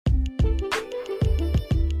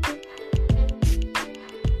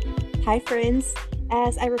Hi, friends.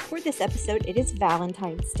 As I record this episode, it is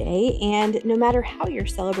Valentine's Day, and no matter how you're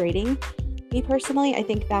celebrating, me personally, I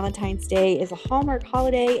think Valentine's Day is a Hallmark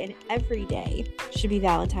holiday, and every day should be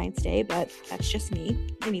Valentine's Day, but that's just me.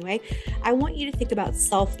 Anyway, I want you to think about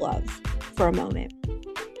self love for a moment.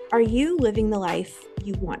 Are you living the life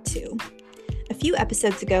you want to? A few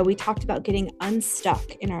episodes ago, we talked about getting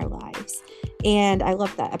unstuck in our lives. And I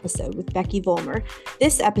love that episode with Becky Vollmer.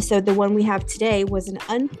 This episode, the one we have today, was an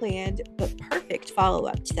unplanned but perfect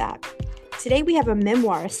follow-up to that. Today, we have a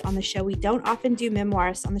memoirist on the show. We don't often do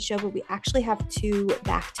memoirists on the show, but we actually have two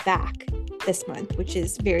back-to-back this month, which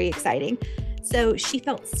is very exciting. So she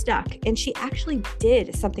felt stuck, and she actually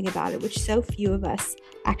did something about it, which so few of us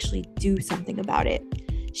actually do something about it.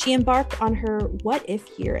 She embarked on her what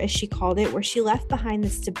if year, as she called it, where she left behind the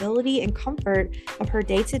stability and comfort of her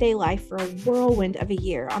day-to-day life for a whirlwind of a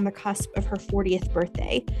year on the cusp of her 40th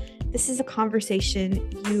birthday. This is a conversation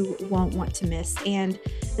you won't want to miss. And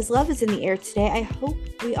as love is in the air today, I hope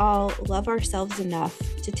we all love ourselves enough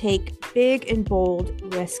to take big and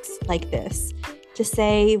bold risks like this, to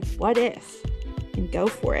say, what if, and go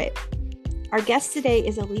for it. Our guest today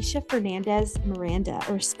is Alicia Fernandez Miranda,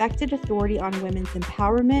 a respected authority on women's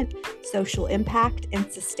empowerment, social impact, and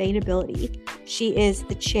sustainability. She is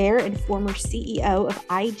the chair and former CEO of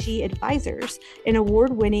IG Advisors, an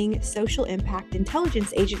award-winning social impact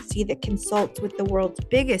intelligence agency that consults with the world's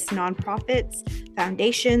biggest nonprofits,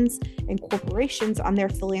 foundations, and corporations on their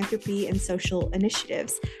philanthropy and social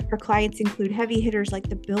initiatives. Her clients include heavy hitters like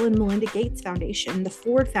the Bill and Melinda Gates Foundation, the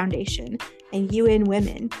Ford Foundation, and UN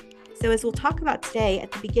Women. So as we'll talk about today,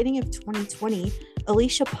 at the beginning of 2020,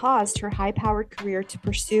 Alicia paused her high-powered career to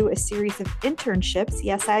pursue a series of internships.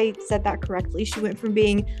 Yes, I said that correctly. She went from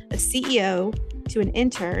being a CEO to an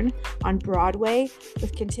intern on Broadway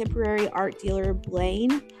with contemporary art dealer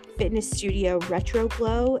Blaine, fitness studio Retro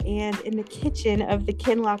Glow, and in the kitchen of the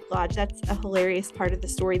Kinloch Lodge. That's a hilarious part of the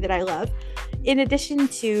story that I love. In addition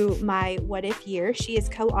to my What If year, she is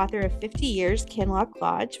co-author of 50 Years, Kinloch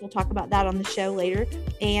Lodge. We'll talk about that on the show later.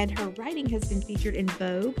 And her writing has been featured in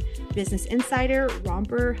Vogue, Business Insider,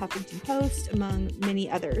 Romper, Huffington Post, among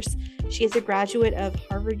many others. She is a graduate of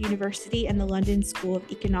Harvard University and the London School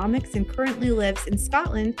of Economics and currently lives in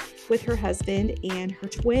Scotland with her husband and her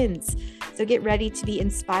twins. So get ready to be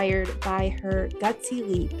inspired by her gutsy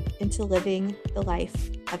leap into living the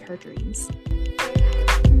life of her dreams.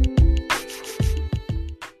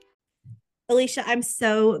 Alicia, I'm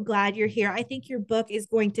so glad you're here. I think your book is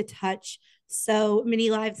going to touch so many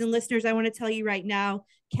lives. And listeners, I want to tell you right now,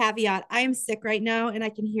 caveat, I am sick right now and I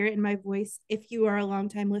can hear it in my voice. If you are a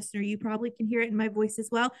longtime listener, you probably can hear it in my voice as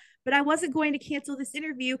well. But I wasn't going to cancel this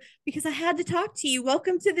interview because I had to talk to you.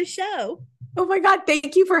 Welcome to the show. Oh my God.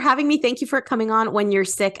 Thank you for having me. Thank you for coming on when you're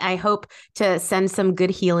sick. I hope to send some good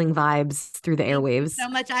healing vibes through the airwaves. So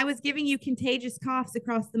much. I was giving you contagious coughs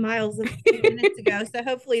across the miles a few minutes ago. So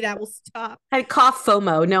hopefully that will stop. I had cough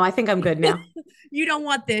FOMO. No, I think I'm good now. You don't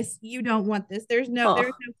want this. You don't want this. There's no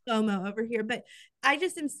FOMO over here. But I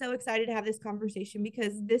just am so excited to have this conversation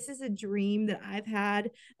because this is a dream that I've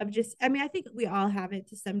had of just, I mean, I think we all have it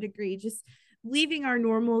to some degree, just leaving our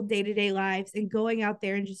normal day-to-day lives and going out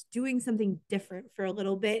there and just doing something different for a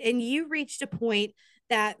little bit. And you reached a point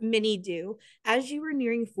that many do. As you were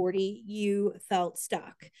nearing 40, you felt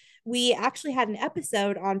stuck. We actually had an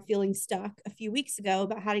episode on feeling stuck a few weeks ago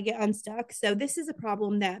about how to get unstuck. So this is a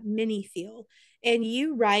problem that many feel. And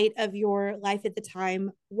you write of your life at the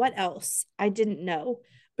time, what else? I didn't know,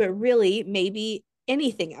 but really maybe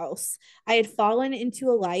anything else. I had fallen into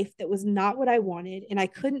a life that was not what I wanted, and I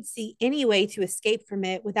couldn't see any way to escape from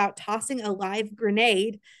it without tossing a live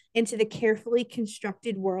grenade into the carefully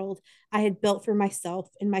constructed world I had built for myself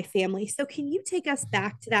and my family. So can you take us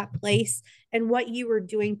back to that place and what you were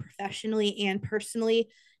doing professionally and personally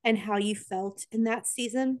and how you felt in that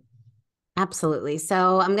season? Absolutely.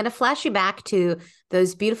 So I'm going to flash you back to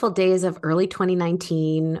those beautiful days of early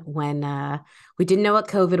 2019 when we didn't know what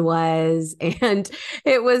COVID was, and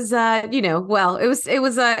it was,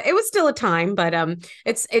 it was still a time, but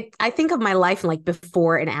I think of my life in like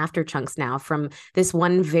before and after chunks now from this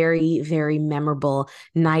one very, very memorable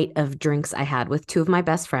night of drinks I had with two of my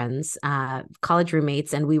best friends, college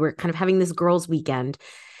roommates, and we were kind of having this girls' weekend.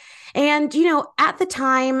 And, at the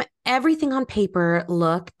time, everything on paper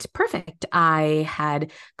looked perfect. I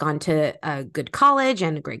had gone to a good college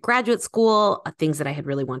and a great graduate school, things that I had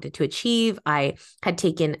really wanted to achieve. I had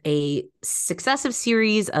taken a successive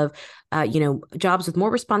series of, jobs with more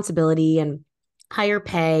responsibility and higher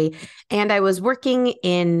pay. And I was working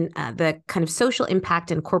in the kind of social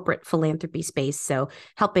impact and corporate philanthropy space. So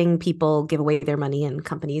helping people give away their money and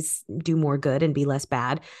companies do more good and be less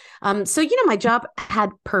bad. My job had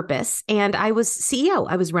purpose and I was CEO.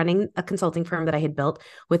 I was running a consulting firm that I had built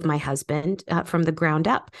with my husband from the ground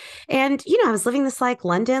up. And, I was living this like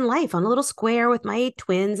London life on a little square with my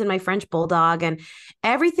twins and my French bulldog. And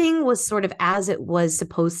everything was sort of as it was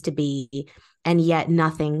supposed to be, and yet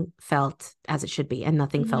nothing felt as it should be and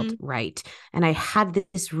nothing felt right. And I had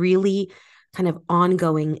this really kind of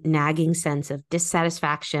ongoing nagging sense of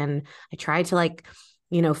dissatisfaction. I tried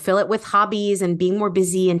to fill it with hobbies and being more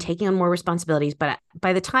busy and taking on more responsibilities. But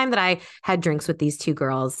by the time that I had drinks with these two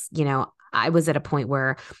girls, I was at a point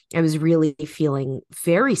where I was really feeling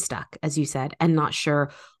very stuck, as you said, and not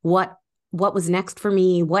sure what was next for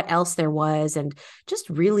me, what else there was, and just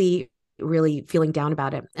really, really feeling down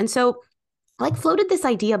about it. And so floated this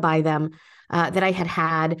idea by them that I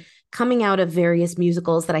had coming out of various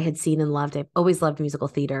musicals that I had seen and loved. I've always loved musical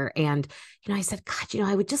theater. And, I said, God,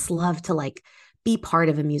 I would just love to be part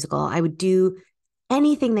of a musical. I would do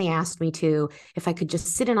anything they asked me to if I could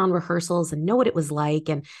just sit in on rehearsals and know what it was like.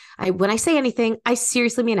 And when I say anything, I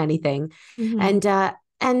seriously mean anything. And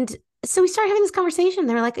so we started having this conversation.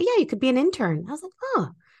 They were like, yeah, you could be an intern. I was like, oh,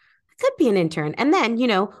 could be an intern. And then,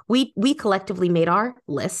 we collectively made our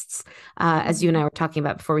lists, as you and I were talking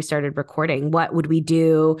about before we started recording. What would we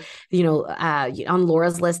do? On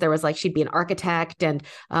Laura's list, there was she'd be an architect and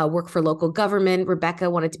work for local government. Rebecca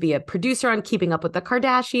wanted to be a producer on Keeping Up with the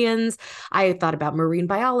Kardashians. I thought about marine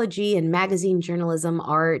biology and magazine journalism,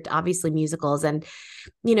 art, obviously musicals. And,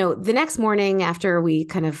 the next morning after we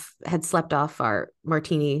kind of had slept off our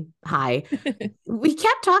martini high, we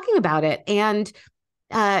kept talking about it. And,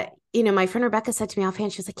 my friend Rebecca said to me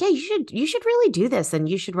offhand, she was like, yeah, you should really do this and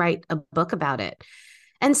you should write a book about it.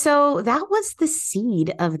 And so that was the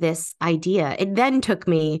seed of this idea. It then took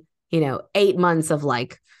me, 8 months of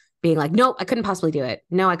being like, no, I couldn't possibly do it.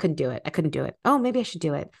 No, I couldn't do it. I couldn't do it. Oh, maybe I should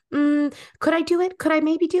do it. Could I do it? Could I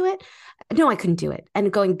maybe do it? No, I couldn't do it.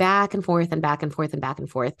 And going back and forth and back and forth and back and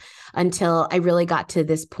forth until I really got to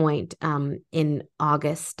this point in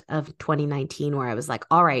August of 2019 where I was like,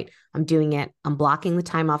 all right, I'm doing it. I'm blocking the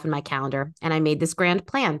time off in my calendar. And I made this grand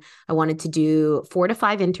plan. I wanted to do 4 to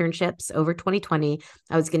 5 internships over 2020.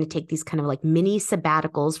 I was going to take these kind of mini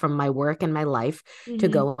sabbaticals from my work and my life to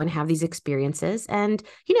go and have these experiences. And,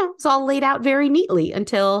 it's all laid out very neatly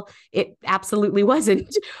until it absolutely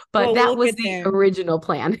wasn't. But that was the original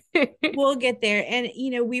plan. We'll get there. And,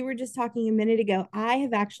 we were just talking a minute ago. I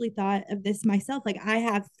have actually thought of this myself. I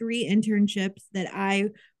have 3 internships that I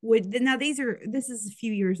would, now this is a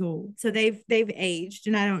few years old. So they've aged.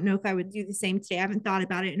 And I don't know if I would do the same today. I haven't thought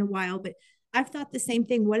about it in a while, but I've thought the same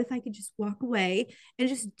thing. What if I could just walk away and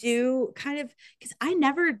just do kind of, because I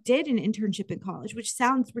never did an internship in college, which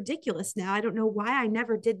sounds ridiculous now. I don't know why I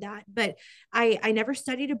never did that, but I never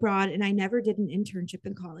studied abroad and I never did an internship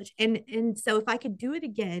in college. And so if I could do it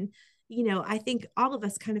again, I think all of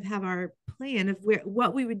us kind of have our plan of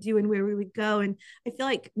what we would do and where we would go. And I feel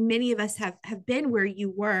like many of us have been where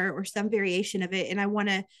you were or some variation of it. And I want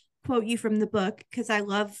to quote you from the book because I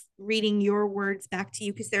love reading your words back to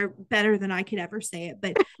you because they're better than I could ever say it.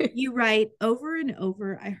 But you write, over and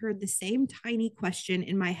over, I heard the same tiny question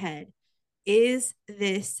in my head. Is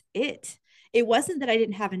this it? It wasn't that I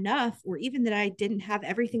didn't have enough or even that I didn't have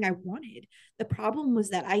everything I wanted. The problem was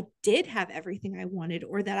that I did have everything I wanted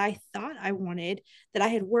or that I thought I wanted, that I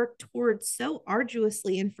had worked towards so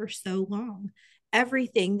arduously and for so long.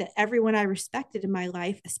 Everything that everyone I respected in my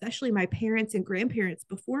life, especially my parents and grandparents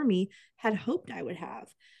before me, had hoped I would have.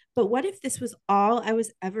 But what if this was all I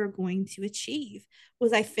was ever going to achieve?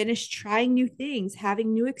 Was I finished trying new things,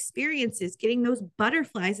 having new experiences, getting those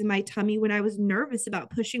butterflies in my tummy when I was nervous about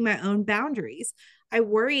pushing my own boundaries? I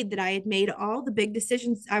worried that I had made all the big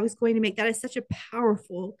decisions I was going to make. That is such a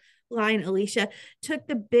powerful line, Alicia. Took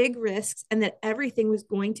the big risks and that everything was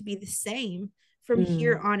going to be the same from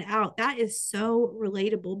here on out. That is so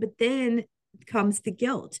relatable. But then comes the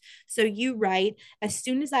guilt. So you write, as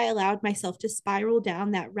soon as I allowed myself to spiral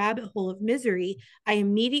down that rabbit hole of misery, I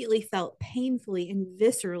immediately felt painfully and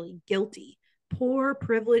viscerally guilty. Poor,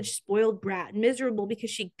 privileged, spoiled brat, miserable because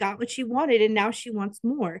she got what she wanted and now she wants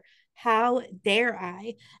more. How dare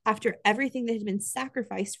I? After everything that had been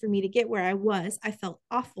sacrificed for me to get where I was, I felt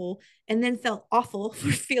awful and then felt awful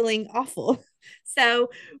for feeling awful. So,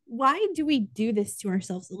 why do we do this to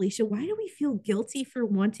ourselves, Alicia? Why do we feel guilty for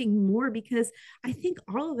wanting more? Because I think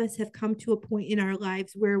all of us have come to a point in our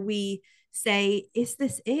lives where we say, is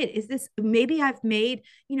this it? Is this maybe I've made,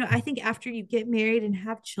 I think after you get married and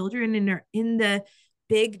have children and are in the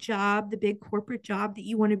big job, the big corporate job that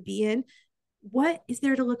you want to be in, what is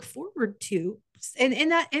there to look forward to? And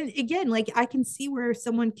again, like I can see where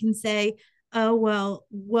someone can say, oh well,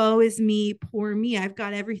 woe is me, poor me, I've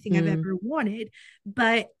got everything I've Mm. ever wanted.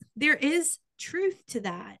 But there is truth to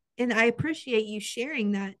that, and I appreciate you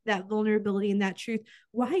sharing that vulnerability and that truth.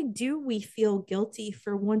 Why do we feel guilty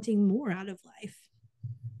for wanting more out of life?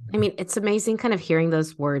 I mean, it's amazing kind of hearing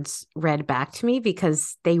those words read back to me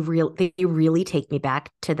because they really take me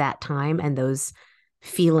back to that time and those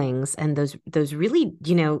feelings and those really,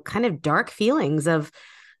 kind of dark feelings of,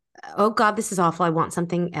 oh God, this is awful. I want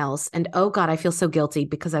something else. And oh God, I feel so guilty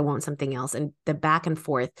because I want something else. And the back and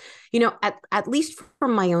forth, at least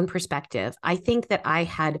from my own perspective, I think that I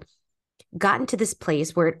had gotten to this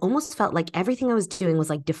place where it almost felt like everything I was doing was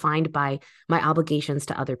like defined by my obligations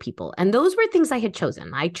to other people. And those were things I had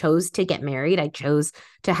chosen. I chose to get married. I chose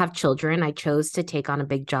to have children. I chose to take on a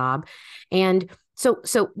big job. And so,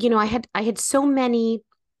 I had so many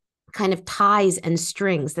kind of ties and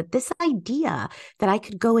strings that this idea that I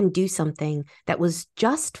could go and do something that was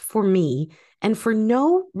just for me and for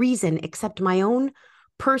no reason except my own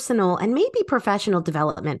personal and maybe professional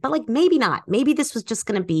development, but like maybe not. Maybe this was just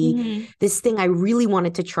going to be Mm-hmm. this thing I really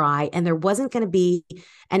wanted to try, and there wasn't going to be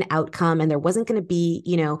an outcome, and there wasn't going to be,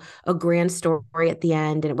 a grand story at the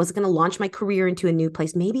end, and it wasn't going to launch my career into a new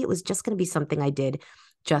place. Maybe it was just going to be something I did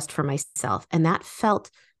just for myself. And that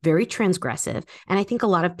felt very transgressive. And I think a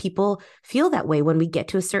lot of people feel that way when we get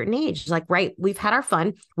to a certain age. Like, right, we've had our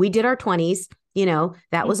fun. We did our 20s,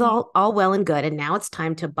 that was Mm-hmm. all well and good. And now it's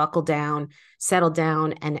time to buckle down, settle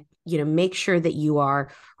down, and, make sure that you are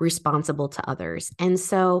responsible to others. And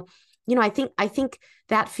so, I think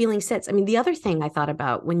that feeling sits. I mean, the other thing I thought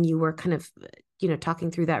about when you were kind of,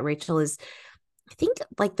 talking through that, Rachel, is I think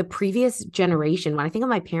like the previous generation, when I think of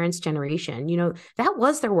my parents' generation, that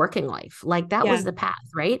was their working life. Like that Yeah. was the path,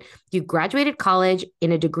 right? You graduated college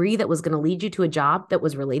in a degree that was going to lead you to a job that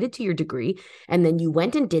was related to your degree. And then you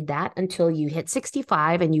went and did that until you hit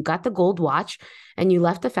 65 and you got the gold watch and you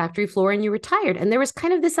left the factory floor and you retired. And there was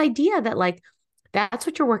kind of this idea that like, that's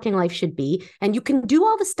what your working life should be. And you can do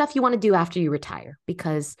all the stuff you want to do after you retire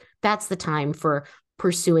because that's the time for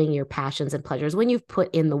pursuing your passions and pleasures when you've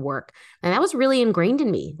put in the work. And that was really ingrained in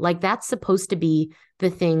me. Like that's supposed to be the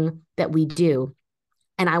thing that we do.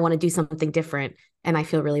 And I want to do something different. And I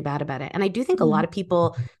feel really bad about it. And I do think a lot Mhm. of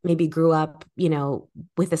people maybe grew up,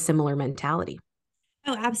 with a similar mentality.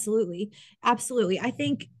 Oh, absolutely. Absolutely. I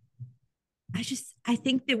think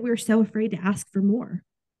that we're so afraid to ask for more.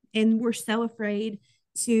 And we're so afraid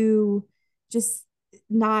to just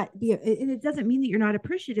not be, and it doesn't mean that you're not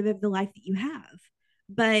appreciative of the life that you have,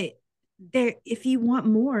 but there, if you want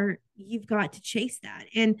more, you've got to chase that.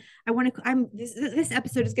 And I want to, this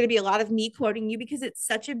episode is going to be a lot of me quoting you because it's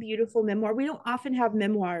such a beautiful memoir. We don't often have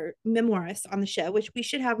memoirists on the show, which we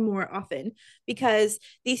should have more often because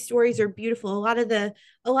these stories are beautiful. A lot of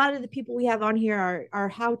the people we have on here are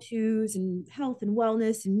how to's and health and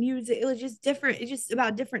wellness and music. It was just different. It's just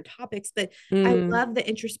about different topics, but I Mm, love the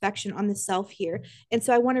introspection on the self here. And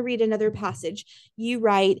so I want to read another passage. You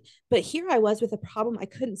write, but here I was with a problem I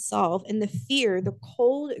couldn't solve, and the fear, the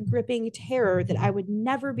cold, gripping terror that I would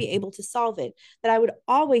never be able to solve it, that I would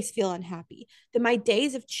always feel unhappy, that my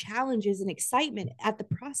days of challenges and excitement at the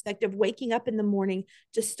prospect of waking up in the morning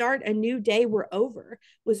to start a new day were over,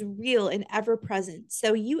 was real and ever present.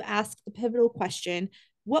 So you ask the pivotal question,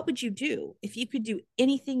 what would you do if you could do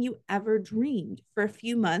anything you ever dreamed for a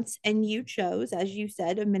few months and you chose, as you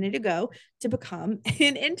said a minute ago, to become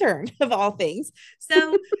an intern of all things?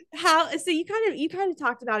 So you kind of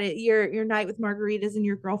talked about it, your night with margaritas and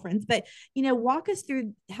your girlfriends, but walk us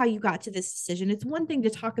through how you got to this decision. It's one thing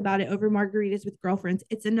to talk about it over margaritas with girlfriends,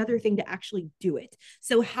 it's another thing to actually do it.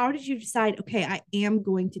 So how did you decide, okay, I am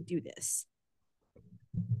going to do this?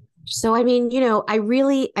 So I mean, I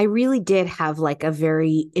really did have like a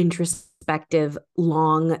very introspective,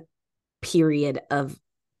 long period of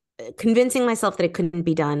convincing myself that it couldn't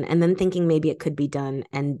be done and then thinking maybe it could be done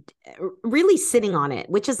and really sitting on it,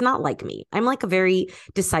 which is not like me. I'm like a very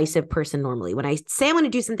decisive person normally. When I say I want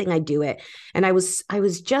to do something, I do it. And I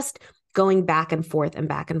was just going back and forth and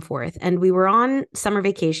back and forth. And we were on summer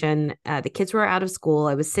vacation. The kids were out of school.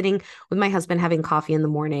 I was sitting with my husband having coffee in the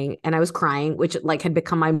morning and I was crying, which like had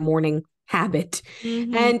become my morning habit.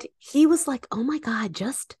 Mm-hmm. And he was like, "Oh my God,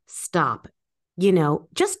 just stop.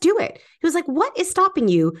 Just do it." He was like, "What is stopping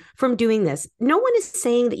you from doing this? No one is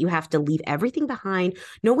saying that you have to leave everything behind.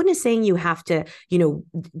 No one is saying you have to,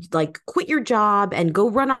 like quit your job and go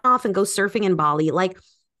run off and go surfing in Bali. Like,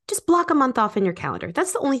 just block a month off in your calendar.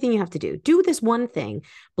 That's the only thing you have to do. Do this one thing,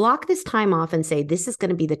 block this time off and say, this is going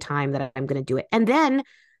to be the time that I'm going to do it. And then,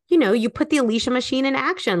 you put the Alicia machine in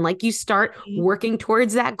action, like you start working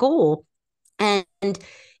towards that goal. And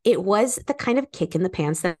it was the kind of kick in the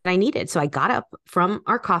pants that I needed. So I got up from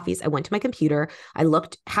our coffees. I went to my computer. I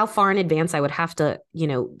looked how far in advance I would have to,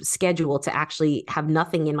 schedule to actually have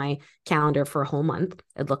nothing in my calendar for a whole month.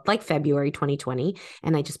 It looked like February 2020.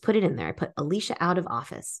 And I just put it in there. I put Alicia out of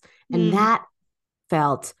office. And that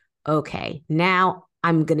felt okay. Now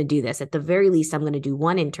I'm going to do this. At the very least, I'm going to do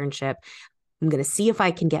one internship. I'm going to see if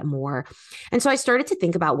I can get more. And so I started to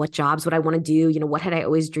think about what jobs would I want to do? What had I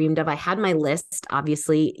always dreamed of? I had my list.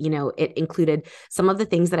 Obviously, it included some of the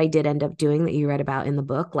things that I did end up doing that you read about in the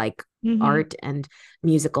book, like art and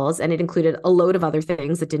musicals. And it included a load of other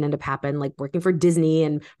things that didn't end up happening, like working for Disney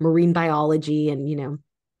and marine biology and,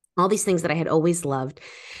 all these things that I had always loved.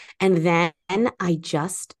 And then I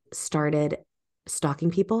just started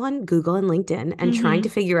stalking people on Google and LinkedIn and trying to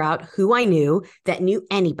figure out who I knew that knew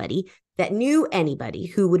anybody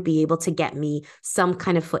who would be able to get me some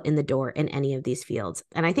kind of foot in the door in any of these fields.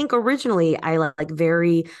 And I think originally I like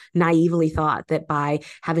very naively thought that by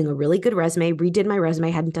having a really good resume, redid my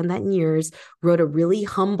resume, hadn't done that in years, wrote a really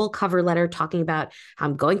humble cover letter talking about how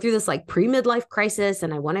I'm going through this like pre-midlife crisis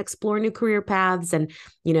and I want to explore new career paths. And,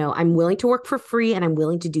 I'm willing to work for free and I'm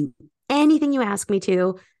willing to do anything you ask me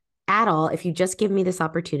to at all if you just give me this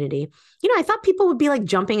opportunity. I thought people would be like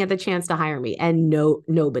jumping at the chance to hire me, and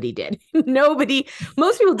nobody did.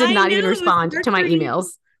 Most people did not even respond to my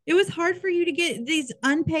emails. It was hard for you to get these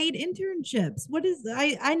unpaid internships. What is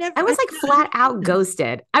I was like flat out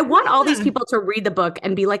ghosted. I want all these people to read the book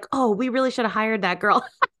and be like, oh, we really should have hired that girl.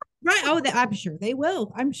 Right. Oh, I'm sure they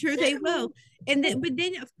will. I'm sure they will. And then, but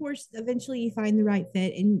then, of course, eventually you find the right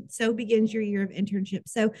fit, and so begins your year of internship.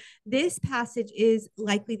 So this passage is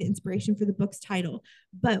likely the inspiration for the book's title.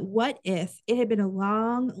 But what if it had been a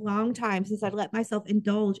long, long time since I'd let myself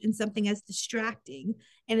indulge in something as distracting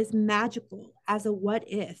and as magical as a what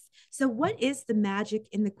if? So, what is the magic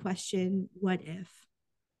in the question, what if?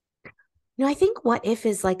 I think what if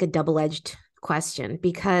is like a double-edged question,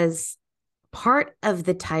 because part of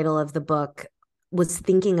the title of the book was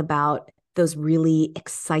thinking about those really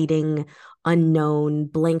exciting, unknown,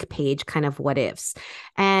 blank page kind of what ifs.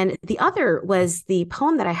 And the other was the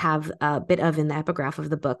poem that I have a bit of in the epigraph of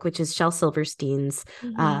the book, which is Shel Silverstein's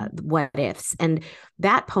What Ifs. And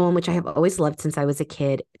that poem, which I have always loved since I was a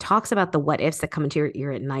kid, talks about the what ifs that come into your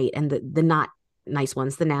ear at night, and the not nice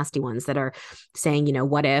ones, the nasty ones that are saying,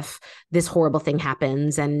 what if this horrible thing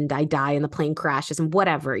happens and I die and the plane crashes and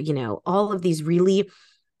whatever, all of these really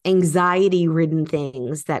anxiety-ridden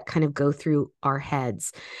things that kind of go through our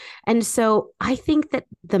heads. And so I think that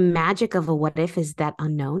the magic of a what if is that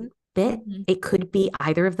unknown bit. It could be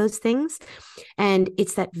either of those things. And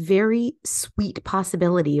it's that very sweet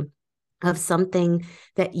possibility of something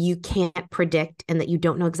that you can't predict and that you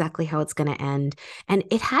don't know exactly how it's going to end. And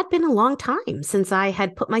it had been a long time since I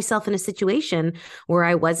had put myself in a situation where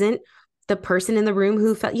I wasn't the person in the room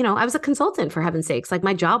who felt, I was a consultant, for heaven's sakes. Like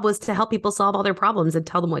my job was to help people solve all their problems and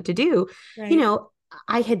tell them what to do. Right.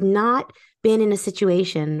 I had not been in a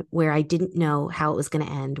situation where I didn't know how it was going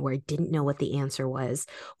to end, where I didn't know what the answer was,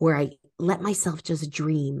 where I let myself just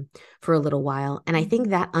dream for a little while. And I think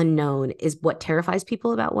that unknown is what terrifies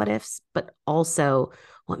people about what ifs, but also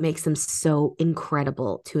what makes them so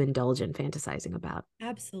incredible to indulge in fantasizing about.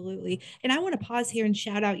 Absolutely. And I want to pause here and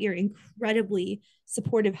shout out your incredibly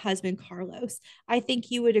supportive husband, Carlos. I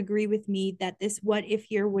think you would agree with me that this what if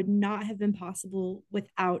year would not have been possible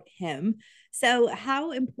without him. So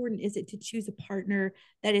how important is it to choose a partner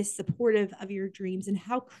that is supportive of your dreams, and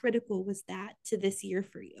how critical was that to this year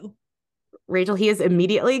for you? Rachel, he is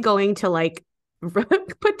immediately going to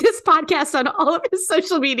put this podcast on all of his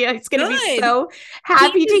social media. He's going to be so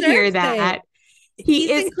happy to hear that.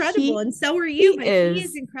 He's incredible. And so are you, but he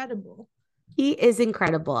is incredible. He is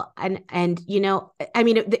incredible. And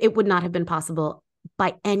it would not have been possible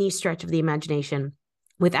by any stretch of the imagination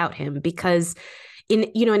without him, because in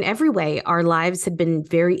every way, our lives had been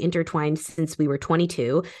very intertwined since we were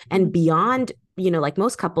 22 and beyond, like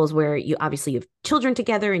most couples where you obviously have children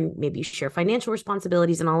together and maybe you share financial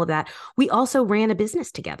responsibilities and all of that. We also ran a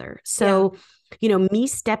business together. So, me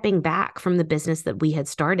stepping back from the business that we had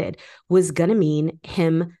started was going to mean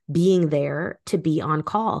him being there to be on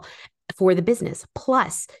call for the business,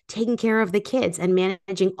 plus taking care of the kids and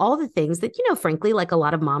managing all the things that, frankly, like a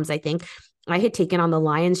lot of moms, I think, I had taken on the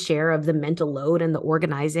lion's share of the mental load and the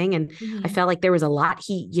organizing. And I felt like there was a lot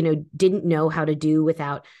he, didn't know how to do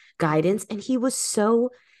without guidance. And he was so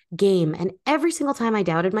game. And every single time I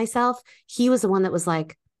doubted myself, he was the one that was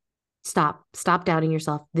like, stop doubting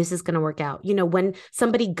yourself. This is going to work out. When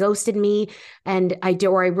somebody ghosted me and I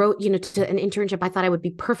wrote, to an internship I thought I would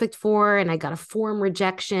be perfect for, and I got a form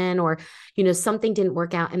rejection, or, something didn't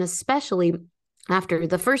work out. And especially after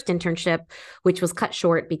the first internship, which was cut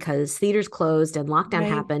short because theaters closed and lockdown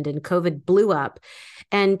happened and COVID blew up.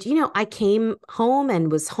 And, I came home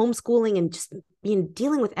and was homeschooling and just,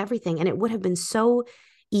 dealing with everything. And it would have been so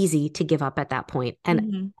easy to give up at that point.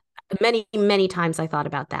 And many, many times I thought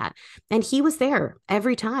about that. And he was there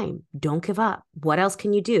every time. Don't give up. What else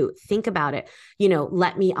can you do? Think about it.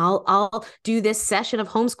 I'll do this session of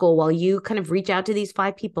homeschool while you kind of reach out to these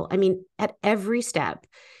 5 people. I mean, at every step,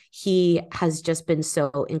 he has just been so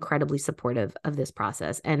incredibly supportive of this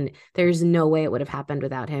process. And there's no way it would have happened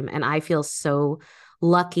without him. And I feel so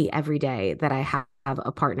lucky every day that I have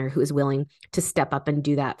a partner who is willing to step up and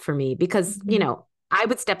do that for me, because, I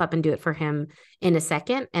would step up and do it for him in a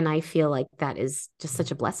second. And I feel like that is just such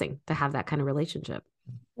a blessing to have that kind of relationship.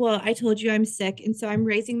 Well, I told you I'm sick, and so I'm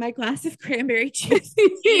raising my glass of cranberry juice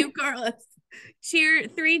to you, Carlos.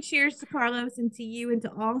 3 cheers to Carlos and to you and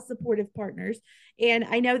to all supportive partners. And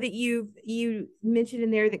I know that you mentioned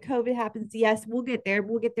in there that COVID happens. Yes, we'll get there.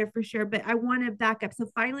 We'll get there for sure. But I want to back up. So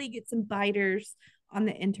finally get some biters on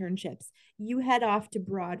the internships. You head off to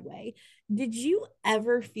Broadway. Did you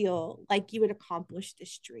ever feel like you had accomplished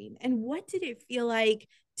this dream? And what did it feel like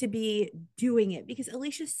to be doing it? Because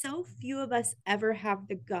Alicia, so few of us ever have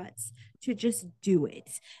the guts to just do it.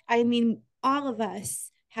 I mean, all of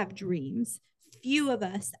us have dreams. Few of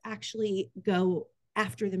us actually go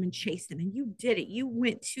after them and chase them. And you did it. You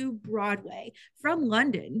went to Broadway from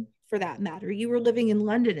London, for that matter. You were living in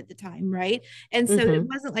London at the time, right? And so it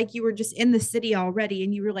wasn't like you were just in the city already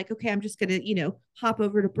and you were like, okay, I'm just going to, hop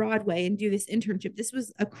over to Broadway and do this internship. This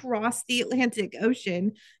was across the Atlantic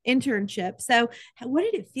Ocean internship. So what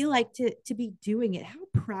did it feel like to be doing it? How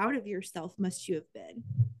proud of yourself must you have been?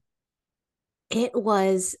 It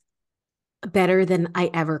was better than I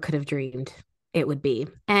ever could have dreamed it would be.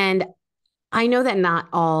 And I know that not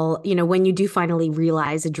all, when you do finally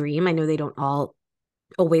realize a dream, I know they don't all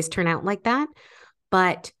always turn out like that.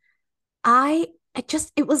 But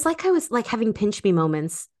it was like I was like having pinch me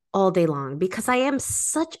moments all day long, because I'm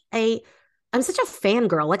such a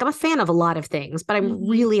fangirl. Like, I'm a fan of a lot of things, but I'm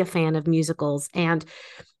really a fan of musicals. And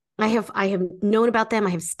I have known about them. I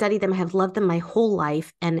have studied them. I have loved them my whole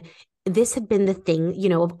life. And this had been the thing,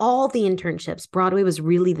 of all the internships, Broadway was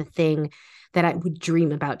really the thing that I would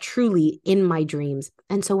dream about, truly in my dreams.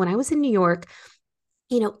 And so when I was in New York,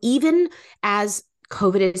 even as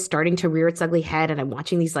COVID is starting to rear its ugly head and I'm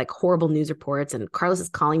watching these like horrible news reports, and Carlos is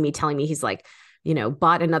calling me, telling me he's like,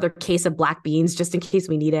 bought another case of black beans just in case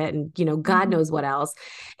we need it. And, God knows what else.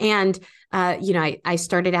 And, I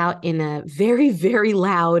started out in a very, very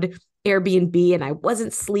loud Airbnb and I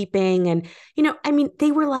wasn't sleeping. And,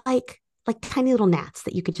 they were like tiny little gnats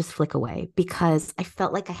that you could just flick away, because I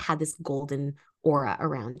felt like I had this golden aura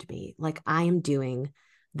around me. Like, I am doing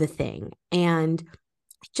the thing. And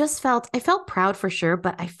I felt proud for sure,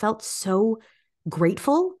 but I felt so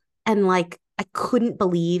grateful and like I couldn't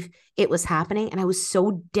believe it was happening. And I was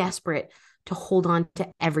so desperate to hold on to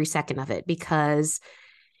every second of it, because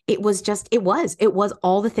it was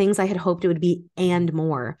all the things I had hoped it would be and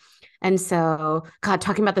more. And so, God,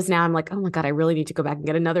 talking about this now, I'm like, oh my God, I really need to go back and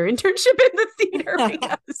get another internship in the theater.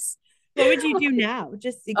 Because what would you do now?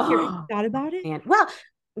 Just thought about it? Man. Well,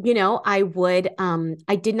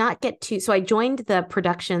 I did not get to, so I joined the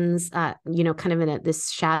productions, kind of in this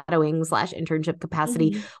shadowing / internship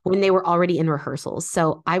capacity when they were already in rehearsals.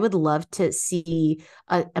 So I would love to see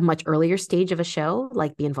a much earlier stage of a show,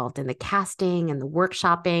 like be involved in the casting and the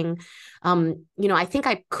workshopping. I think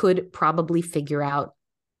I could probably figure out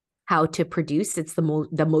how to produce. It's the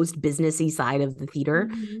most businessy side of the theater,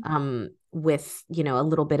 with, a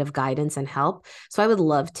little bit of guidance and help. So I would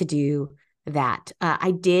love to do that. I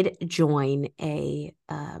did join a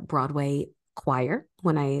Broadway choir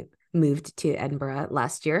when I moved to Edinburgh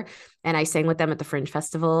last year, and I sang with them at the Fringe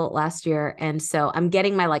Festival last year. And so I'm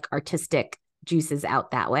getting my like artistic juices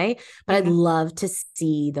out that way, but I'd love to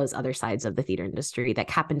see those other sides of the theater industry that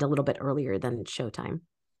happened a little bit earlier than Showtime.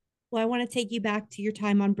 Well, I want to take you back to your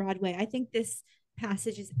time on Broadway. I think this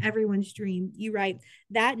passage is everyone's dream. You write,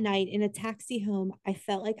 that night in a taxi home, I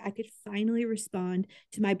felt like I could finally respond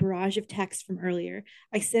to my barrage of texts from earlier.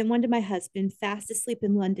 I sent one to my husband, fast asleep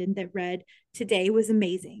in London, that read, today was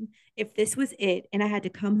amazing. If this was it and I had to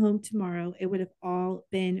come home tomorrow, it would have all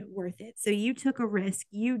been worth it. So you took a risk.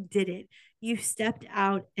 You did it. You stepped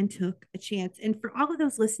out and took a chance. And for all of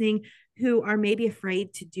those listening who are maybe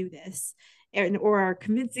afraid to do this, or are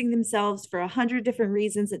convincing themselves for 100 different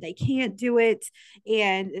reasons that they can't do it,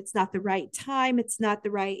 and it's not the right time, it's not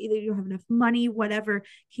the right, either you don't have enough money, whatever.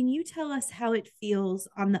 Can you tell us how it feels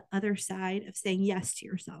on the other side of saying yes to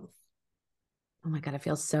yourself? Oh my God, it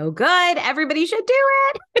feels so good. Everybody should do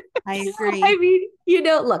it. I agree. I mean,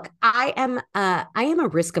 look, I am a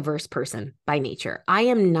risk averse person by nature. I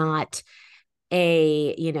am not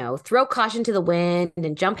a, throw caution to the wind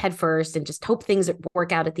and jump head first and just hope things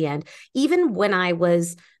work out at the end. Even when I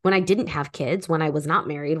didn't have kids, when I was not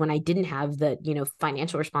married, when I didn't have the,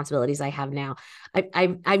 financial responsibilities I have now,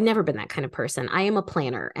 I've never been that kind of person. I am a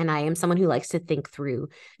planner and I am someone who likes to think through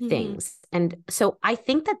things. And so I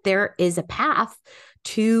think that there is a path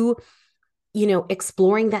to,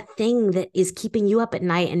 exploring that thing that is keeping you up at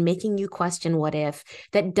night and making you question what if,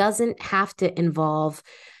 that doesn't have to involve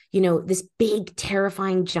this big,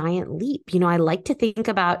 terrifying, giant leap. I like to think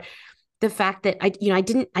about the fact that I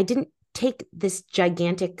didn't take this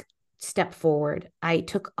gigantic step forward. I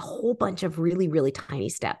took a whole bunch of really, really tiny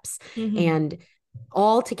steps, and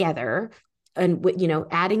all together, and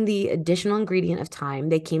adding the additional ingredient of time,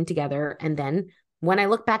 they came together. And then when I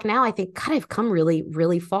look back now, I think, God, I've come really,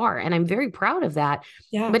 really far, and I'm very proud of that.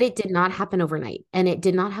 Yeah. But it did not happen overnight, and it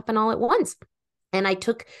did not happen all at once. And I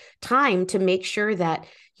took time to make sure that,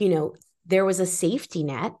 there was a safety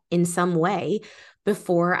net in some way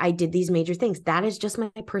before I did these major things. That is just my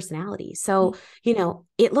personality. So,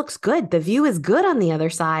 it looks good. The view is good on the other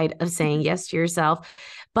side of saying yes to yourself,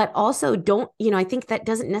 but also don't, I think that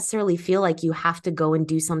doesn't necessarily feel like you have to go and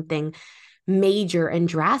do something major and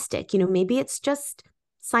drastic. Maybe it's just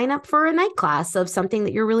sign up for a night class of something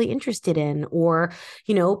that you're really interested in, or,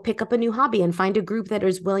 pick up a new hobby and find a group that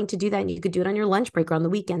is willing to do that. And you could do it on your lunch break or on the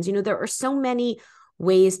weekends. There are so many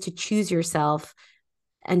ways to choose yourself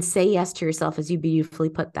and say yes to yourself, as you beautifully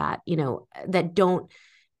put that, that don't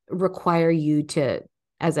require you to,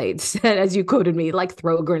 as I said, as you quoted me, like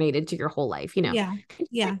throw a grenade into your whole life, Yeah.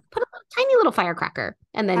 Put a tiny little firecracker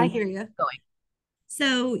and then I hear you. going.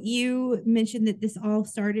 So you mentioned that this all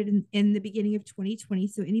started in the beginning of 2020.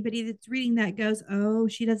 So anybody that's reading that goes, oh,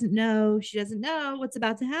 she doesn't know what's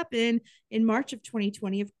about to happen in March of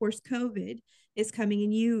 2020. Of course, COVID is coming.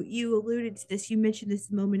 And you alluded to this. You mentioned this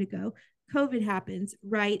a moment ago. COVID happens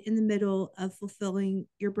right in the middle of fulfilling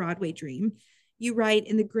your Broadway dream. You write,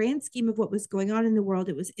 in the grand scheme of what was going on in the world,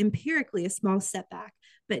 it was empirically a small setback.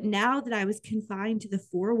 But now that I was confined to the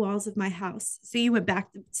four walls of my house, so you went back,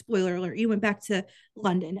 spoiler alert, you went back to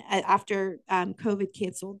London after COVID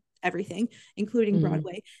canceled everything, including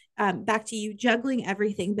Broadway, back to you juggling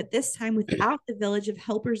everything, but this time without the village of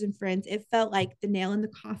helpers and friends. It felt like the nail in the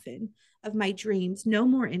coffin of my dreams. No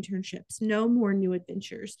more internships, no more new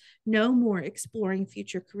adventures, no more exploring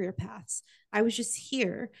future career paths. I was just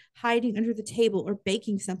here, hiding under the table or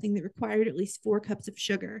baking something that required at least 4 cups of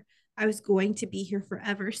sugar. I was going to be here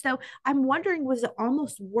forever. So I'm wondering, was it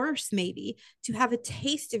almost worse maybe to have a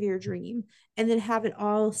taste of your dream and then have it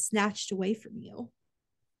all snatched away from you?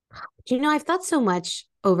 I've thought so much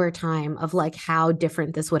over time of like how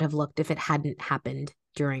different this would have looked if it hadn't happened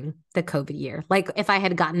during the COVID year. Like if I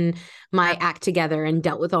had gotten my act together and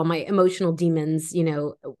dealt with all my emotional demons,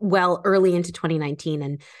 well, early into 2019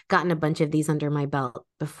 and gotten a bunch of these under my belt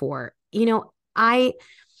before,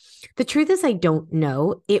 the truth is I don't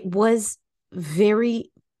know. It was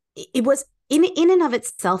in and of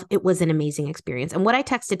itself, it was an amazing experience. And what I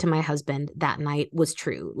texted to my husband that night was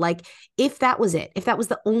true. Like if that was it, if that was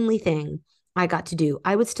the only thing I got to do,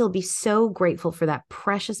 I would still be so grateful for that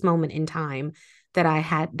precious moment in time that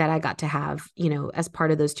I got to have, as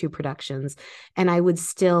part of those 2 productions. And I would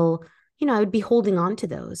still, I would be holding on to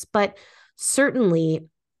those. But certainly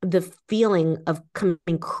the feeling of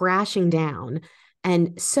coming crashing down,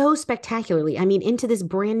 and so spectacularly, into this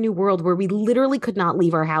brand new world where we literally could not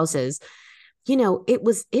leave our houses. It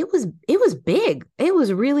was big. It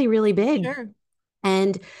was really, really big. Sure.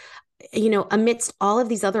 And, amidst all of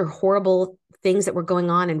these other horrible things that were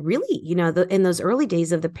going on, and really, in those early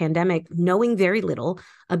days of the pandemic, knowing very little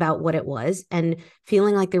about what it was and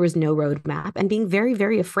feeling like there was no roadmap and being very,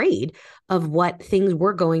 very afraid of what things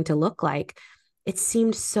were going to look like, it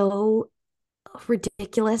seemed so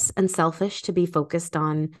ridiculous and selfish to be focused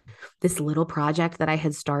on this little project that I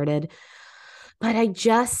had started. But I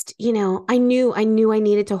just, I knew I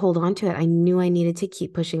needed to hold on to it. I knew I needed to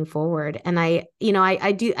keep pushing forward. And I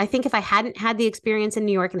think if I hadn't had the experience in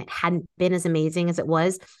New York and it hadn't been as amazing as it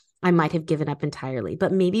was, I might have given up entirely.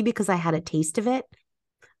 But maybe because I had a taste of it,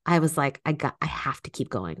 I was like, I have to keep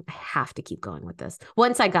going. I have to keep going with this.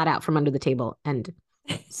 Once I got out from under the table and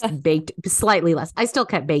baked slightly less. I still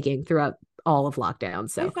kept baking throughout all of lockdown. I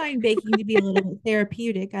So find baking to be a little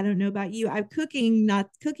therapeutic. I don't know about you. I'm cooking, not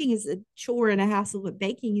cooking is a chore and a hassle, but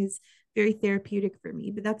baking is very therapeutic for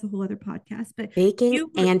me. But that's a whole other podcast. But baking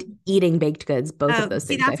you were, and eating baked goods, both of those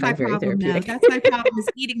see, things I that's my find very problem though. therapeutic. That's my problem is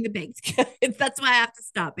eating the baked goods. That's why I have to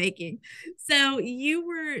stop baking. So you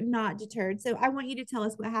were not deterred. So I want you to tell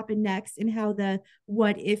us what happened next and how the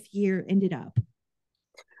what if year ended up.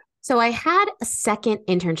 So I had a second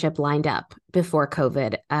internship lined up before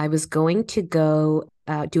COVID. I was going to go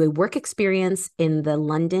do a work experience in the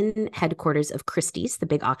London headquarters of Christie's, the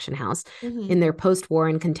big auction house, Mm-hmm. in their post-war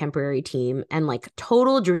and contemporary team, and like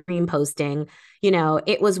total dream posting. You know,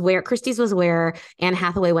 it was where Christie's was where Anne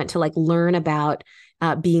Hathaway went to like learn about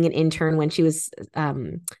being an intern when she was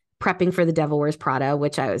prepping for The Devil Wears Prada,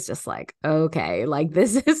 which I was just like, okay, like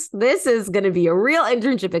this is going to be a real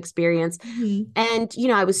internship experience. Mm-hmm. And, you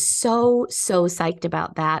know, I was so psyched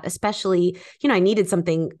about that, especially, you know, I needed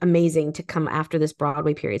something amazing to come after this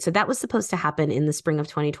Broadway period. So that was supposed to happen in the spring of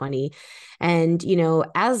 2020. And, you know,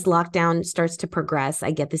 as lockdown starts to progress,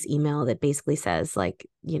 I get this email that basically says, like,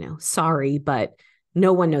 you know, sorry, but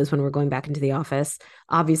no one knows when we're going back into the office.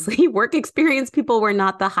 Obviously, work experience people were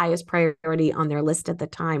not the highest priority on their list at the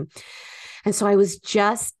time. And so I was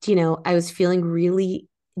just, you know, I was feeling really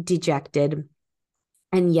dejected.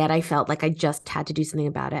 And yet I felt like I just had to do something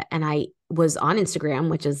about it. And I was on Instagram,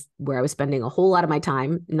 which is where I was spending a whole lot of my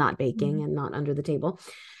time, not baking and not under the table.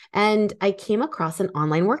 And I came across an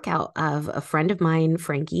online workout of a friend of mine,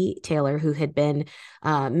 Frankie Taylor, who had been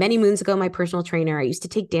many moons ago my personal trainer. I used to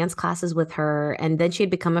take dance classes with her, and then she had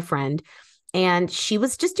become a friend. And she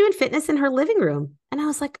was just doing fitness in her living room. And I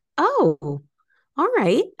was like, oh, all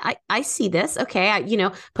right, I see this. Okay. I, you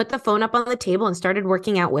know, put the phone up on the table and started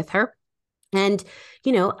working out with her. And,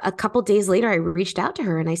 you know, a couple days later, I reached out to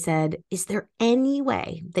her and I said, is there any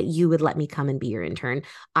way that you would let me come and be your intern?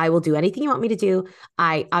 I will do anything you want me to do.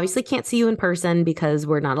 I obviously can't see you in person because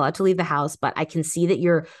we're not allowed to leave the house, but I can see that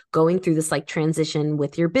you're going through this like transition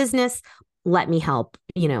with your business. Let me help,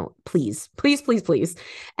 you know, please, please, please, please.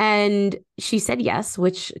 And she said yes,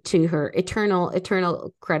 which to her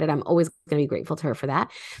eternal credit, I'm always going to be grateful to her for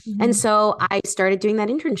that. Mm-hmm. And so I started doing that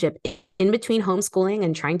internship in between homeschooling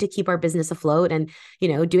and trying to keep our business afloat and, you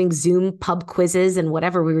know, doing Zoom pub quizzes and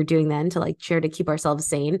whatever we were doing then to like share to keep ourselves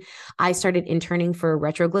sane. I started interning for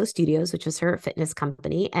Retro Glow Studios, which was her fitness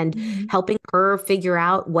company, and Mm-hmm. helping her figure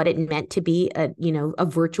out what it meant to be a, you know, a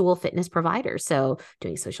virtual fitness provider. So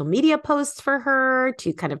doing social media posts for her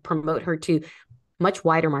to kind of promote her to much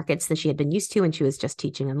wider markets than she had been used to when she was just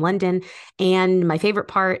teaching in London. And my favorite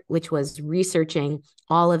part, which was researching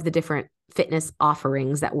all of the different fitness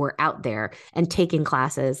offerings that were out there and taking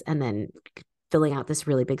classes and then filling out this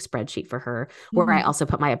really big spreadsheet for her where I also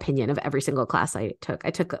put my opinion of every single class I took.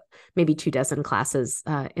 I took maybe 24 classes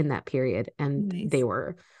in that period, and Nice. they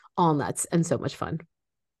were all nuts and so much fun.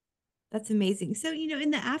 That's amazing. So, you know,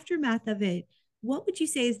 in the aftermath of it, what would you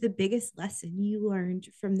say is the biggest lesson you learned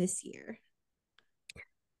from this year? I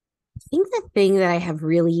think the thing that I have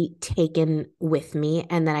really taken with me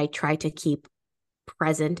and that I try to keep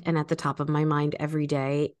present and at the top of my mind every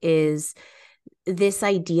day is this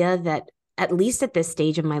idea that, at least at this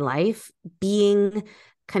stage of my life, being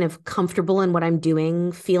kind of comfortable in what I'm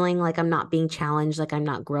doing, feeling like I'm not being challenged, like I'm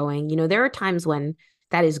not growing. You know, there are times when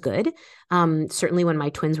that is good. Certainly when my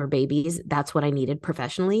twins were babies, that's what I needed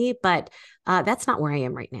professionally, but that's not where I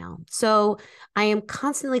am right now. So I am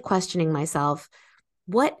constantly questioning myself,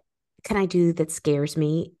 what can I do that scares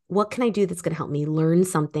me? What can I do that's going to help me learn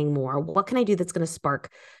something more? What can I do that's going to spark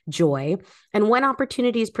joy? And when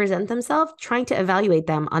opportunities present themselves, trying to evaluate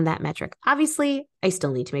them on that metric. Obviously, I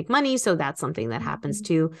still need to make money, so that's something that happens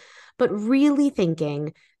too. But really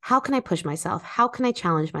thinking, how can I push myself? How can I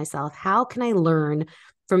challenge myself? How can I learn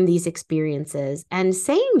from these experiences? And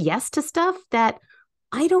saying yes to stuff that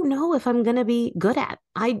I don't know if I'm going to be good at.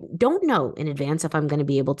 I don't know in advance if I'm going to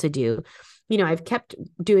be able to do. You know, I've kept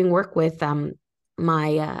doing work with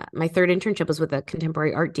my third internship was with a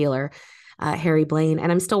contemporary art dealer, Harry Blaine,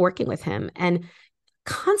 and I'm still working with him. And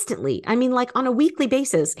constantly, I mean, like on a weekly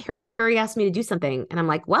basis, Harry asked me to do something, and I'm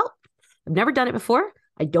like, well, I've never done it before.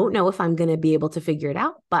 I don't know if I'm going to be able to figure it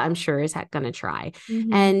out, but I'm sure as heck going to try.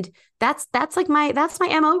 And that's like that's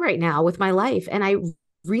my MO right now with my life. And I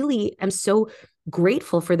really am so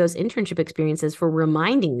grateful for those internship experiences for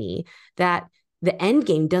reminding me that the end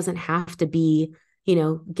game doesn't have to be, you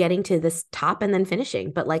know, getting to this top and then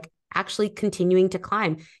finishing, but like actually continuing to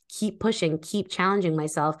climb, keep pushing, keep challenging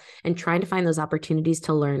myself and trying to find those opportunities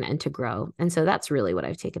to learn and to grow. And so that's really what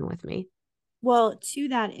I've taken with me. Well, to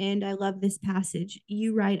that end, I love this passage.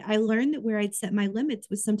 You write, I learned that where I'd set my limits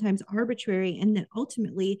was sometimes arbitrary, and that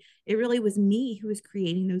ultimately it really was me who was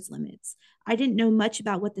creating those limits. I didn't know much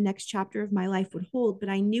about what the next chapter of my life would hold, but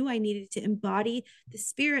I knew I needed to embody the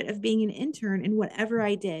spirit of being an intern in whatever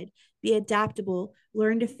I did. Be adaptable,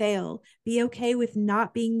 learn to fail, be okay with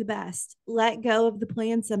not being the best, let go of the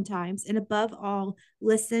plan sometimes, and above all,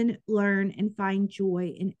 listen, learn, and find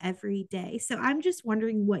joy in every day. So I'm just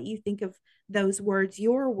wondering what you think of those words,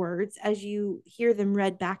 your words, as you hear them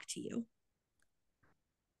read back to you.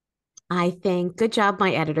 I think good job,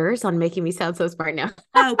 my editors, on making me sound so smart now.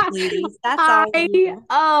 Oh, please. That's all you.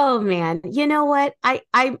 Oh man, you know what?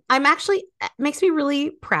 I'm actually, it makes me really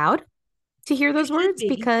proud to hear You those should words be.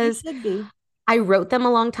 You because should be. I wrote them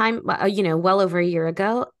a long time, well over a year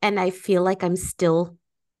ago, and I feel like I'm still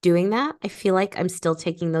doing that. I feel like I'm still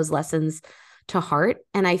taking those lessons to heart,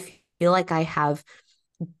 and I feel like I have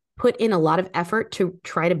put in a lot of effort to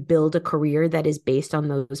try to build a career that is based on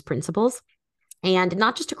those principles. And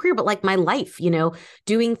not just a career, but like my life,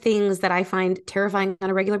 doing things that I find terrifying on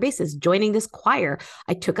a regular basis, joining this choir.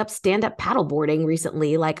 I took up stand up paddleboarding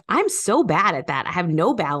recently. Like, I'm so bad at that. I have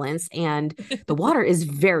no balance, and the water is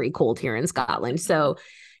very cold here in Scotland. So,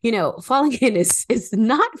 falling in is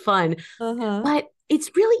not fun, Uh-huh. but it's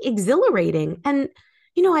really exhilarating. And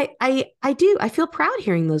I feel proud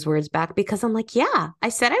hearing those words back because I'm like, yeah, I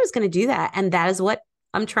said I was going to do that, and that is what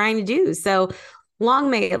I'm trying to do. So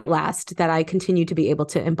long may it last that I continue to be able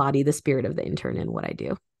to embody the spirit of the intern in what I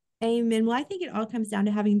do. Amen. Well, I think it all comes down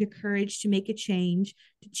to having the courage to make a change,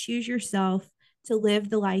 to choose yourself, to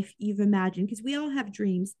live the life you've imagined. Because we all have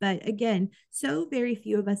dreams, but again, so very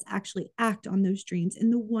few of us actually act on those dreams.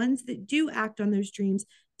 And the ones that do act on those dreams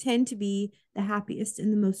tend to be the happiest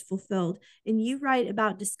and the most fulfilled. And you write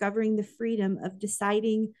about discovering the freedom of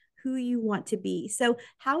deciding who you want to be. So,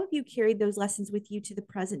 how have you carried those lessons with you to the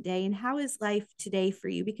present day? And how is life today for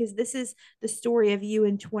you? Because this is the story of you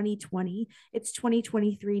in 2020. It's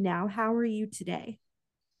 2023 now. How are you today?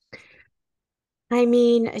 I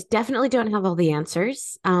mean, I definitely don't have all the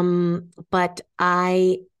answers. But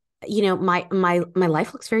my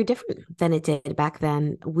life looks very different than it did back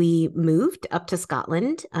then. We moved up to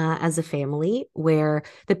Scotland as a family, where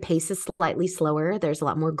the pace is slightly slower. There's a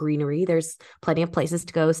lot more greenery. There's plenty of places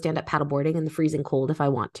to go stand up paddleboarding in the freezing cold if I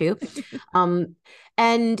want to. Um,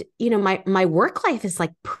 and my work life is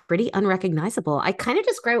like pretty unrecognizable. I kind of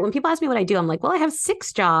describe it when people ask me what I do. I'm like, well, I have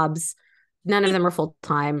 6 jobs. None of them are full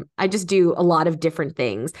time. I just do a lot of different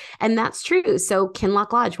things. And that's true. So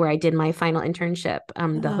Kinloch Lodge, where I did my final internship, the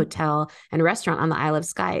Uh-huh. hotel and restaurant on the Isle of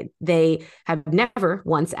Skye, they have never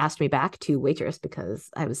once asked me back to waitress because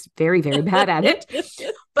I was very, very bad at it.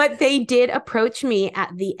 But they did approach me at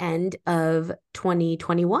the end of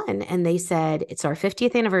 2021 and they said, it's our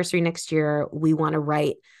 50th anniversary next year. We want to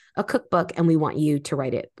write a cookbook and we want you to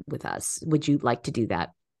write it with us. Would you like to do that?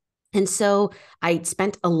 And so I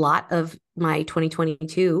spent a lot of my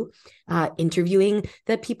 2022 interviewing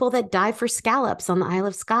the people that dive for scallops on the Isle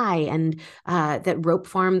of Skye and that rope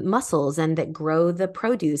farm mussels and that grow the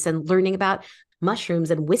produce and learning about mushrooms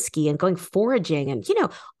and whiskey and going foraging and,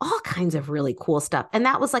 all kinds of really cool stuff. And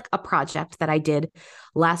that was like a project that I did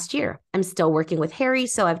last year. I'm still working with Harry,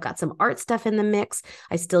 so I've got some art stuff in the mix.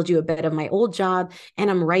 I still do a bit of my old job and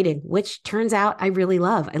I'm writing, which turns out I really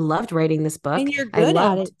love. I loved writing this book. And you're I good at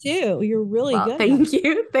loved it too. You're really well, good at it. thank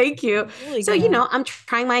you. Thank you. You're really So, good at it. I'm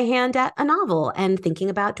trying my hand at a novel and thinking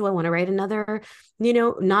about, do I want to write another,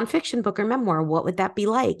 nonfiction book or memoir? What would that be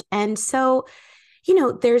like? And so,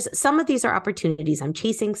 there's some of these are opportunities I'm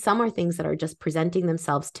chasing. Some are things that are just presenting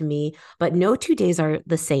themselves to me, but no 2 days are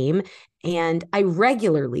the same. And I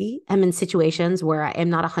regularly am in situations where I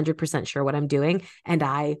am not 100% sure what I'm doing. And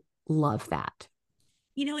I love that.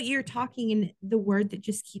 You're talking, and the word that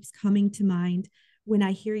just keeps coming to mind when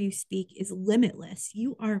I hear you speak is limitless.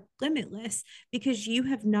 You are limitless because you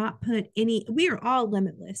have not put any, we are all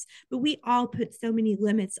limitless, but we all put so many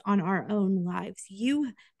limits on our own lives.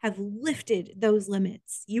 You have lifted those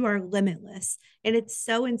limits. You are limitless. And it's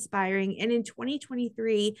so inspiring. And in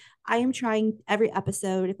 2023, I am trying every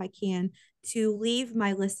episode, if I can, to leave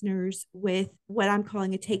my listeners with what I'm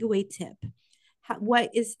calling a takeaway tip. What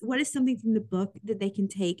is something from the book that they can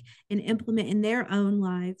take and implement in their own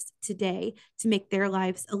lives today to make their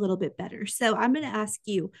lives a little bit better? So I'm going to ask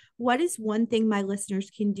you, what is one thing my listeners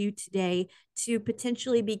can do today to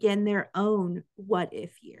potentially begin their own what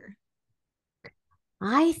if year?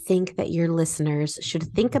 I think that your listeners should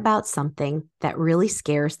think about something that really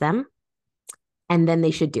scares them and then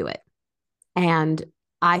they should do it. And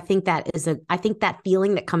I think that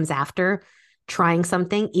feeling that comes after trying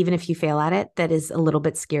something, even if you fail at it, that is a little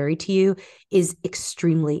bit scary to you, is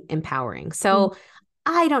extremely empowering. So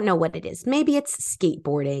I don't know what it is. Maybe it's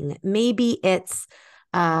skateboarding. Maybe it's,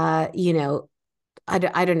 you know,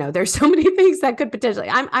 I don't know. There's so many things that could potentially,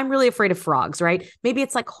 I'm really afraid of frogs, right? Maybe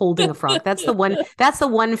it's like holding a frog. That's the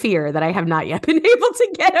one fear that I have not yet been able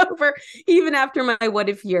to get over, even after my what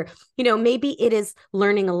if year. You know, maybe it is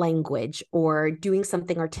learning a language or doing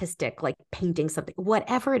something artistic, like painting something,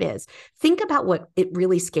 whatever it is. Think about what it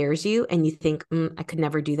really scares you and you think, I could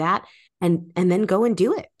never do that. And then go and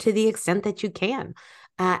do it to the extent that you can.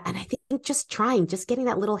 And I think just getting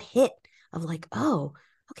that little hit of like, oh,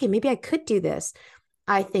 okay, maybe I could do this.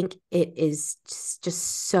 I think it is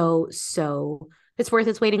just so, it's worth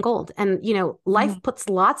its weight in gold. And, you know, life puts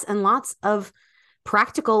lots and lots of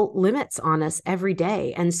practical limits on us every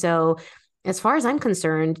day. And so as far as I'm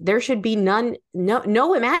concerned, there should be no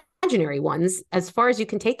imaginary ones as far as you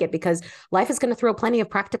can take it, because life is going to throw plenty of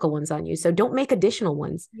practical ones on you. So don't make additional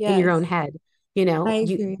ones in your own head. You know,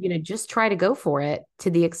 you know, just try to go for it to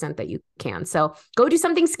the extent that you can. So go do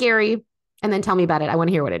something scary and then tell me about it. I want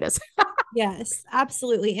to hear what it is. Yes,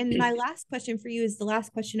 absolutely. And my last question for you is the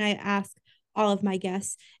last question I ask all of my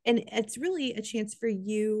guests. And it's really a chance for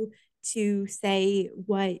you to say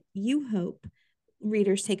what you hope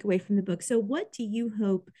readers take away from the book. So what do you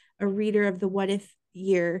hope a reader of the What If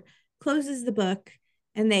Year closes the book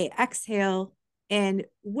and they exhale, and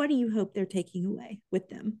what do you hope they're taking away with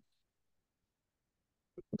them?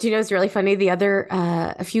 Do you know, it's really funny.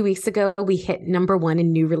 A few weeks ago, we hit #1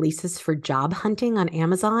 in new releases for job hunting on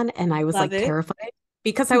Amazon. And I was terrified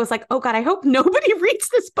because I was like, oh God, I hope nobody reads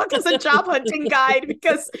this book as a job hunting guide,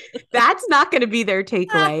 because that's not going to be their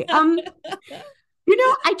takeaway. You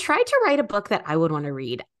know, I tried to write a book that I would want to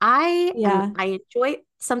read. I enjoy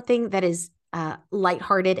something that is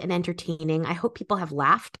lighthearted and entertaining. I hope people have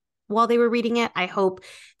laughed while they were reading it. I hope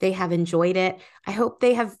they have enjoyed it. I hope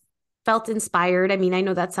they have felt inspired. I mean, I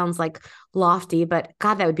know that sounds like lofty, but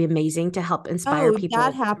God, that would be amazing to help inspire people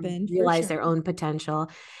to realize their own potential.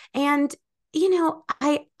 And, you know,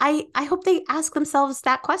 I hope they ask themselves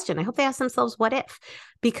that question. I hope they ask themselves, what if?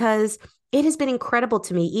 Because it has been incredible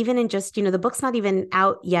to me, even in just, you know, the book's not even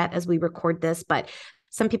out yet as we record this, but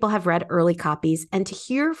some people have read early copies, and to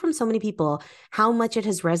hear from so many people how much it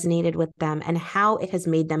has resonated with them and how it has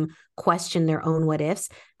made them question their own what ifs,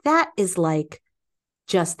 that is like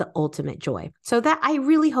just the ultimate joy. So that I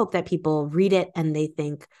really hope that people read it and they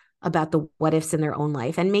think about the what ifs in their own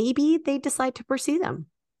life, and maybe they decide to pursue them.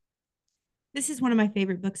 This is one of my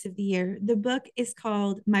favorite books of the year. The book is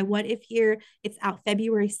called My What If Year. It's out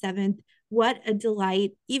February 7th. What a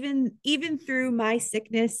delight. Even through my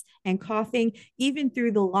sickness and coughing, even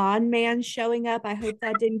through the lawn man showing up. I hope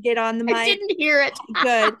that didn't get on the mic. I didn't hear it.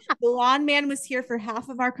 Good. The lawn man was here for half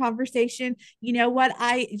of our conversation. You know what?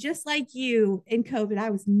 Just like you in COVID, I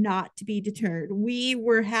was not to be deterred. We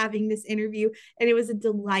were having this interview, and it was a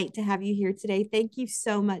delight to have you here today. Thank you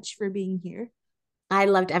so much for being here. I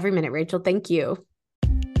loved every minute, Rachel. Thank you.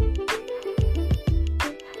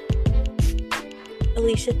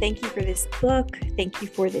 Alicia, thank you for this book. Thank you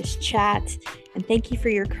for this chat. And thank you for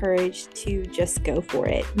your courage to just go for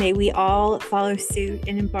it. May we all follow suit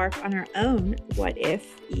and embark on our own what if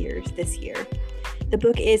years this year. The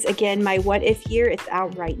book is, again, My What If Year. It's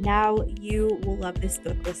out right now. You will love this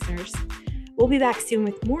book, listeners. We'll be back soon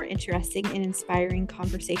with more interesting and inspiring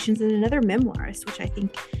conversations and another memoirist, which I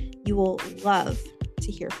think you will love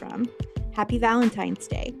to hear from. Happy Valentine's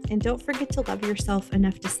Day. And don't forget to love yourself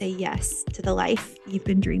enough to say yes to the life you've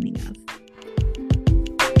been dreaming of.